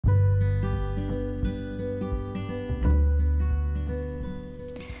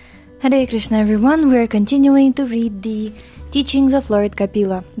Hare Krishna everyone, we are continuing to read the Teachings of Lord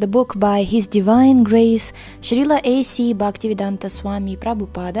Kapila, the book by His Divine Grace Srila A.C. Bhaktivedanta Swami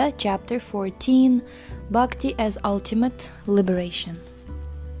Prabhupada, Chapter 14, Bhakti as Ultimate Liberation.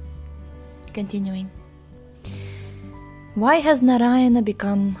 Continuing. Why has Narayana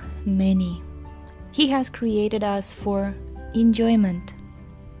become many? He has created us for enjoyment.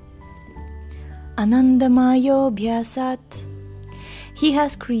 Anandamayo Bhyasat. He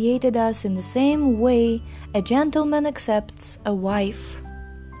has created us in the same way a gentleman accepts a wife.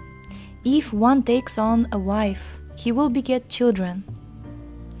 If one takes on a wife, he will beget children.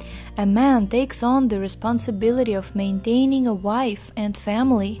 A man takes on the responsibility of maintaining a wife and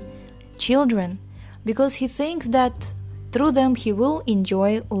family, children, because he thinks that through them he will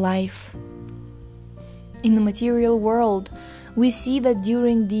enjoy life. In the material world, we see that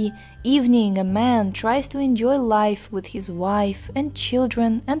during the evening a man tries to enjoy life with his wife and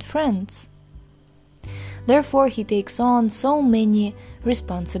children and friends. Therefore, he takes on so many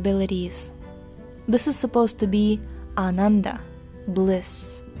responsibilities. This is supposed to be ananda,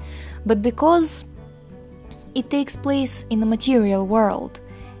 bliss. But because it takes place in the material world,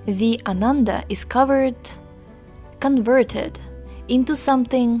 the ananda is converted into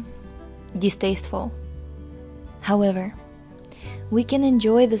something distasteful. However, we can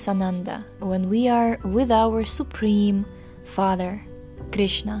enjoy this ananda when we are with our Supreme Father,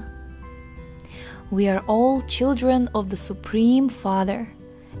 Krishna. We are all children of the Supreme Father,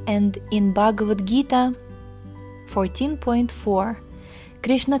 and in Bhagavad Gita 14.4,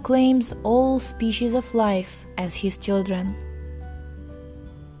 Krishna claims all species of life as his children.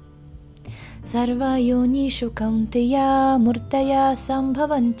 Sarva yonishu kaunteya murtaya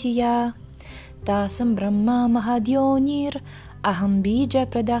sambhavantiya tasam brahma mahadyonir aham bija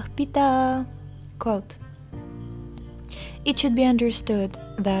pradah pita. Quote, it should be understood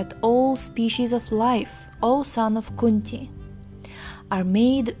that all species of life, O son of Kunti, are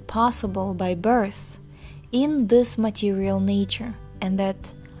made possible by birth in this material nature, and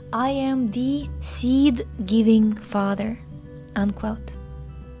that I am the seed-giving Father. Unquote.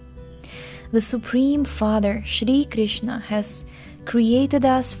 The Supreme Father, Shri Krishna, has created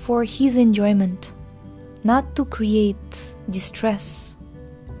us for his enjoyment, not to create distress.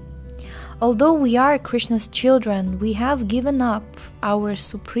 Although we are Krishna's children, we have given up our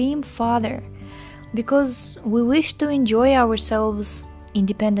Supreme Father because we wish to enjoy ourselves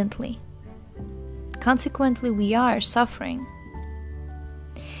independently. Consequently, we are suffering.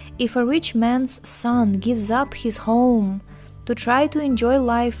 If a rich man's son gives up his home to try to enjoy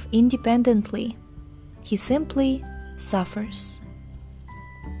life independently, he simply suffers.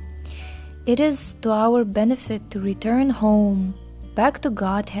 It is to our benefit to return home, back to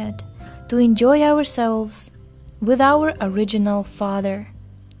Godhead, to enjoy ourselves with our original Father,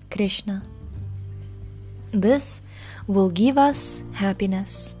 Krishna. This will give us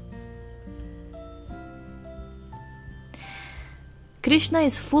happiness. Krishna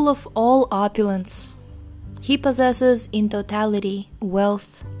is full of all opulence. He possesses in totality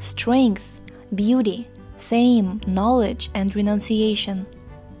wealth, strength, beauty, fame, knowledge, and renunciation.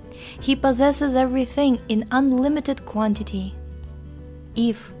 He possesses everything in unlimited quantity.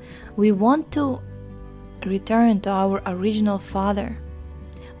 If we want to return to our original Father,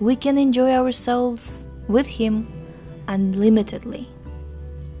 we can enjoy ourselves with him unlimitedly.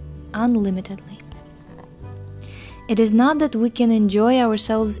 It is not that we can enjoy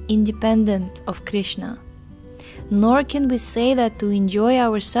ourselves independent of Krishna, nor can we say that to enjoy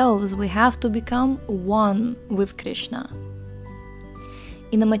ourselves we have to become one with Krishna.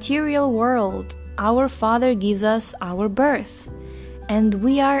 In the material world, our Father gives us our birth, and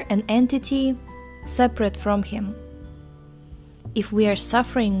we are an entity separate from him. If we are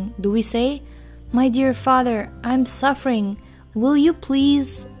suffering, do we say, "My dear Father, I'm suffering. Will you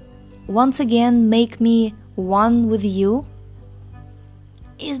please once again make me one with you?"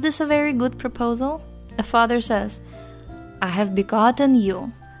 Is this a very good proposal? A father says, "I have begotten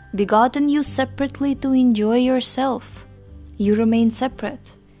you separately to enjoy yourself. You remain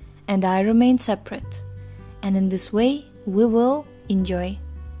separate, and I remain separate, and in this way we will enjoy.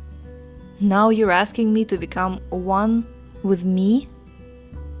 Now you're asking me to become one with me?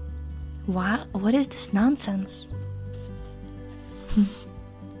 What is this nonsense?"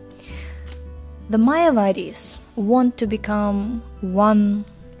 The Mayavadis want to become one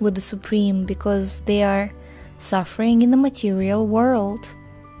with the Supreme because they are suffering in the material world.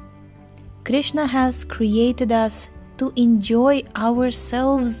 Krishna has created us to enjoy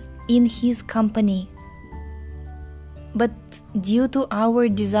ourselves in his company. But due to our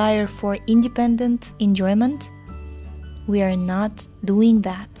desire for independent enjoyment, we are not doing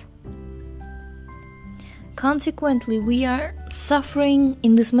that. Consequently, we are suffering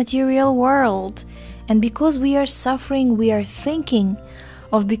in this material world. And because we are suffering, we are thinking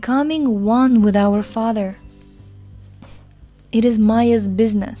of becoming one with our Father. It is Maya's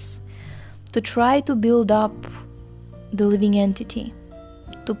business to try to build up the living entity,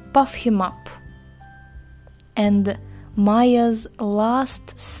 to puff him up. And Maya's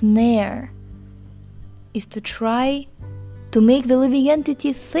last snare is to try to make the living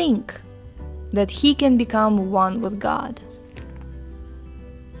entity think that he can become one with God.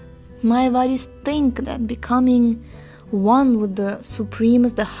 Mayavadis think that becoming one with the Supreme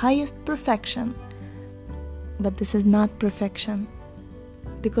is the highest perfection. But this is not perfection,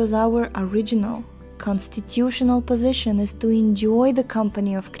 because our original constitutional position is to enjoy the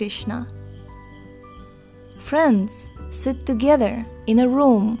company of Krishna. Friends sit together in a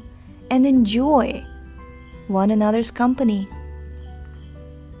room and enjoy one another's company.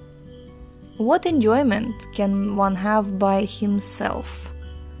 What enjoyment can one have by himself?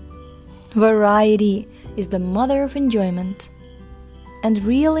 Variety is the mother of enjoyment, and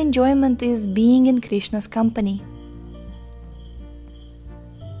real enjoyment is being in Krishna's company.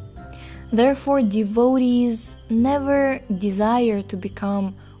 Therefore, devotees never desire to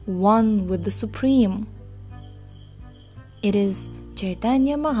become one with the Supreme. It is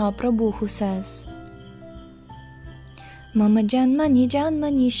Chaitanya Mahaprabhu who says, Mama janmani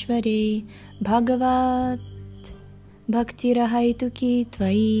janmanishwari bhagavat bhaktirahaituki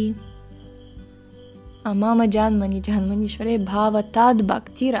tvai. Mama janmani janmanishware bhavatad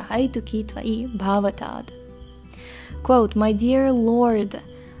bhaktirahaituki tvai bhavatad. Quote, my dear Lord,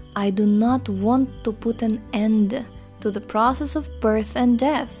 I do not want to put an end to the process of birth and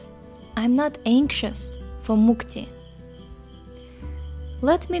death. I am not anxious for mukti.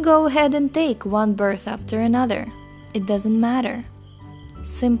 Let me go ahead and take one birth after another. It doesn't matter.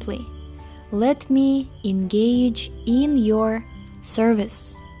 Simply, let me engage in your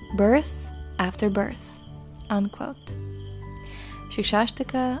service, birth after birth. Unquote.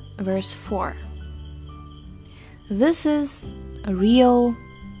 Shikshashtaka, verse 4. This is a real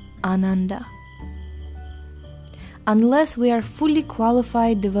Ananda. Unless we are fully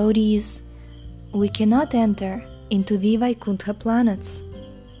qualified devotees, we cannot enter into the Vaikuntha planets.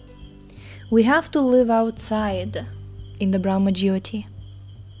 We have to live outside in the Brahma Jyoti.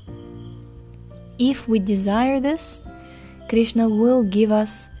 If we desire this, Krishna will give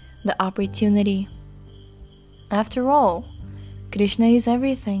us the opportunity. After all, Krishna is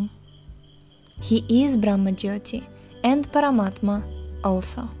everything. He is Brahma Jyoti and Paramatma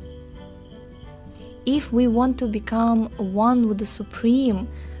also. If we want to become one with the Supreme,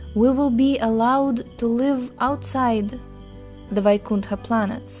 we will be allowed to live outside the Vaikuntha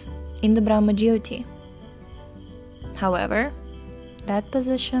planets, in the Brahma Jyoti. However, that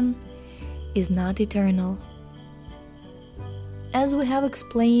position is not eternal. As we have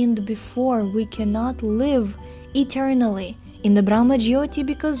explained before, we cannot live eternally in the Brahma Jyoti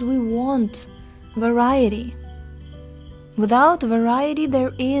because we want variety. Without variety,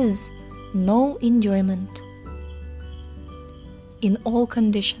 there is no enjoyment. In all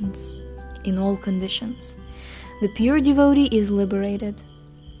conditions, the pure devotee is liberated.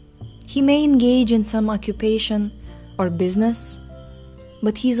 He may engage in some occupation or business,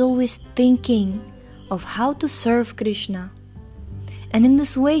 but he is always thinking of how to serve Krishna, and in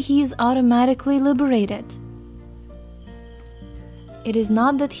this way he is automatically liberated. It is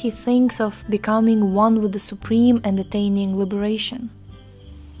not that he thinks of becoming one with the Supreme and attaining liberation.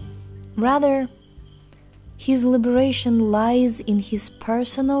 Rather, his liberation lies in his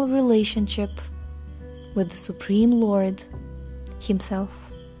personal relationship with the Supreme Lord himself.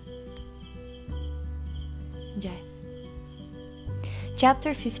 Jai.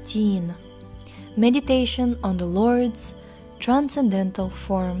 Chapter 15. Meditation on the Lord's transcendental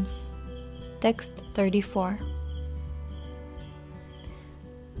forms. Text 34.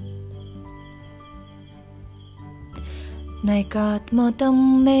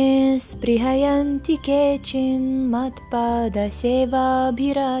 Naikatmatam me sprihayanti kechin matpada seva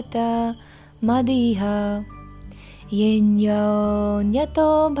bhirata madiha yenyo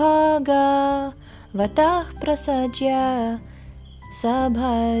nyato bhaga vatah prasajya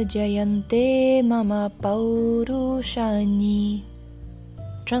sabhajayante mama paurushani.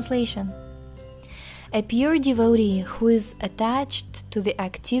 Translation. A pure devotee who is attached to the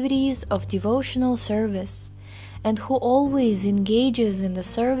activities of devotional service and who always engages in the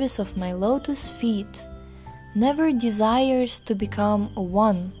service of my lotus feet never desires to become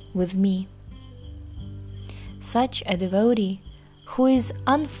one with me. Such a devotee who is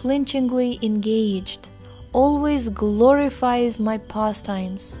unflinchingly engaged always glorifies my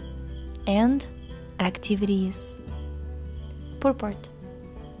pastimes and, activities. Purport.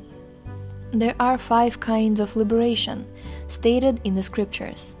 There are 5 kinds of liberation stated in the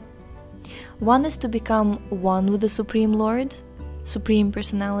scriptures. One is to become one with the Supreme Lord, Supreme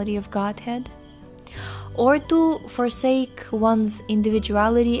Personality of Godhead, or to forsake one's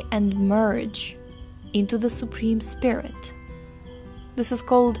individuality and merge into the Supreme Spirit. This is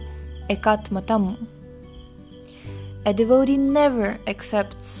called ekatmatam. A devotee never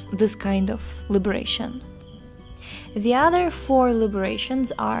accepts this kind of liberation. The other 4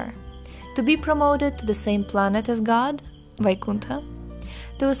 liberations are to be promoted to the same planet as God, Vaikuntha,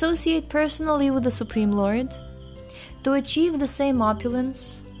 to associate personally with the Supreme Lord, to achieve the same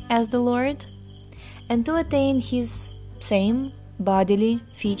opulence as the Lord, and to attain His same bodily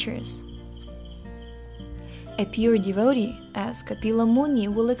features. A pure devotee, as Kapila Muni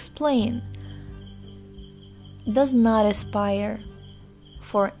will explain, does not aspire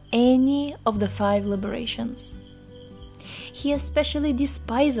for any of the 5 liberations. He especially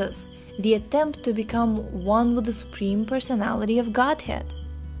despises the attempt to become one with the Supreme Personality of Godhead.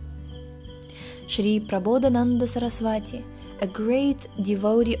 Sri Prabodhananda Saraswati, a great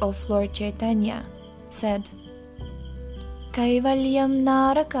devotee of Lord Chaitanya, said, Kaivalyam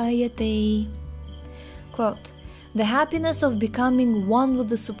narakayate. Quote, the happiness of becoming one with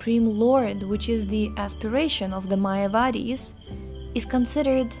the Supreme Lord, which is the aspiration of the Mayavadis, is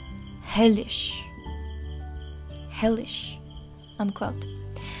considered hellish. Hellish. Unquote.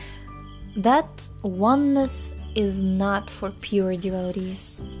 That oneness is not for pure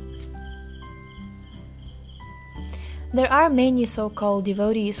devotees. There are many so-called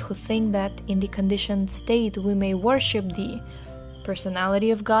devotees who think that in the conditioned state we may worship the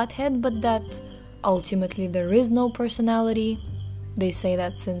personality of Godhead, but that ultimately there is no personality. They say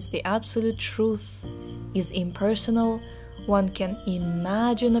that since the absolute truth is impersonal, one can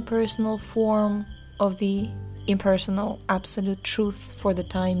imagine a personal form of the impersonal absolute truth for the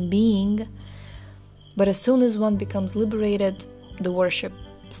time being, but as soon as one becomes liberated, the worship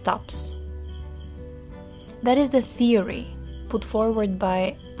stops. That is the theory put forward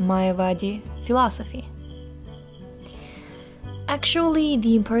by Mayavadi philosophy. Actually,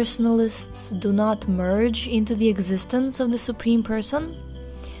 the impersonalists do not merge into the existence of the Supreme Person,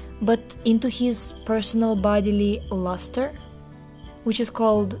 but into his personal bodily luster, which is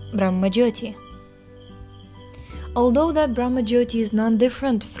called Brahmajyoti. Although that Brahmajyoti is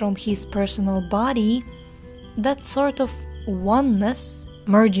non-different from his personal body, that sort of oneness,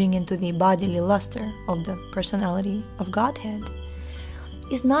 merging into the bodily luster of the personality of Godhead,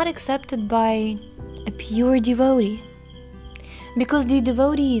 is not accepted by a pure devotee, because the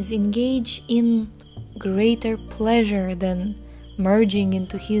devotees engage in greater pleasure than merging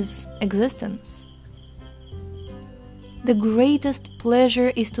into his existence. The greatest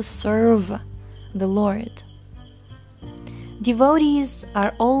pleasure is to serve the Lord. Devotees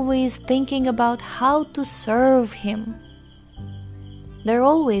are always thinking about how to serve Him. They're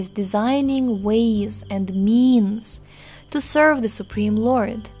always designing ways and means to serve the Supreme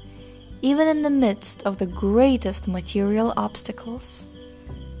Lord, even in the midst of the greatest material obstacles.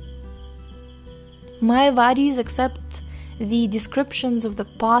 Mayavadis accept the descriptions of the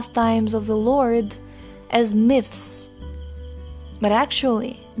pastimes of the Lord as myths, but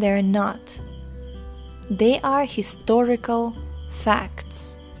actually they are not. They are historical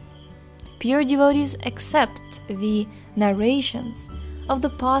facts. Pure devotees accept the narrations of the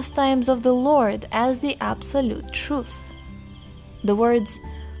pastimes of the Lord as the absolute truth. The words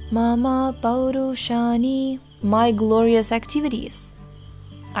Mama Paurushani, my glorious activities,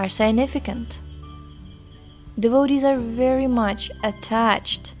 are significant. Devotees are very much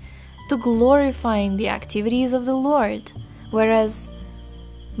attached to glorifying the activities of the Lord, whereas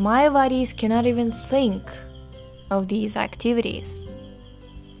Mayavadis cannot even think of these activities.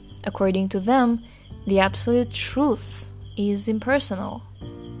 According to them, the absolute truth is impersonal.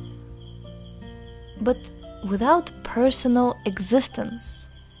 But without personal existence,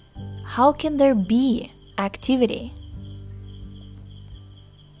 how can there be activity?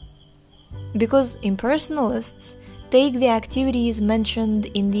 Because impersonalists take the activities mentioned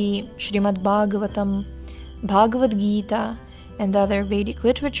in the Srimad-Bhagavatam, Bhagavad Gita, and other Vedic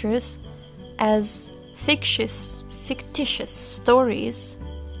literatures as fictitious stories.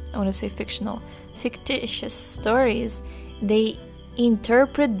 I want to say fictional. Fictitious stories. They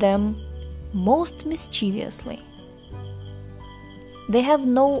interpret them most mischievously. They have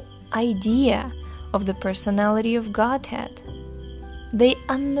no idea of the personality of Godhead. They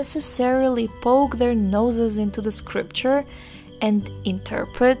unnecessarily poke their noses into the scripture and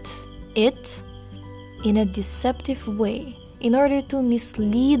interpret it in a deceptive way, in order to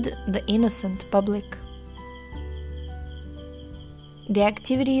mislead the innocent public. The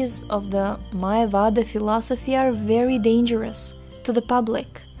activities of the Mayavada philosophy are very dangerous to the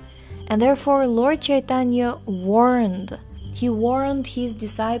public, and therefore Lord Chaitanya warned his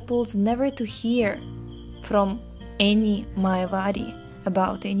disciples never to hear from any Mayavadi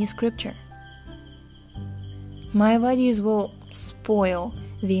about any scripture. Mayavadis will spoil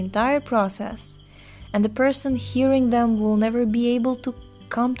the entire process, and the person hearing them will never be able to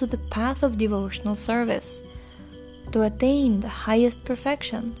come to the path of devotional service, to attain the highest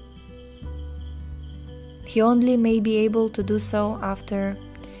perfection. He only may be able to do so after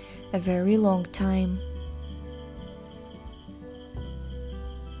a very long time.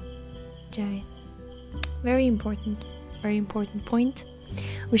 Jai. Very important point.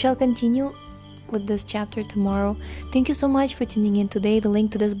 We shall continue with this chapter tomorrow. Thank you so much for tuning in today. The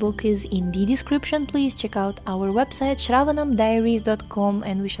link to this book is in the description. Please check out our website shravanamdiaries.com,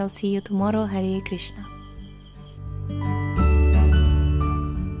 and we shall see you tomorrow. Hare Krishna.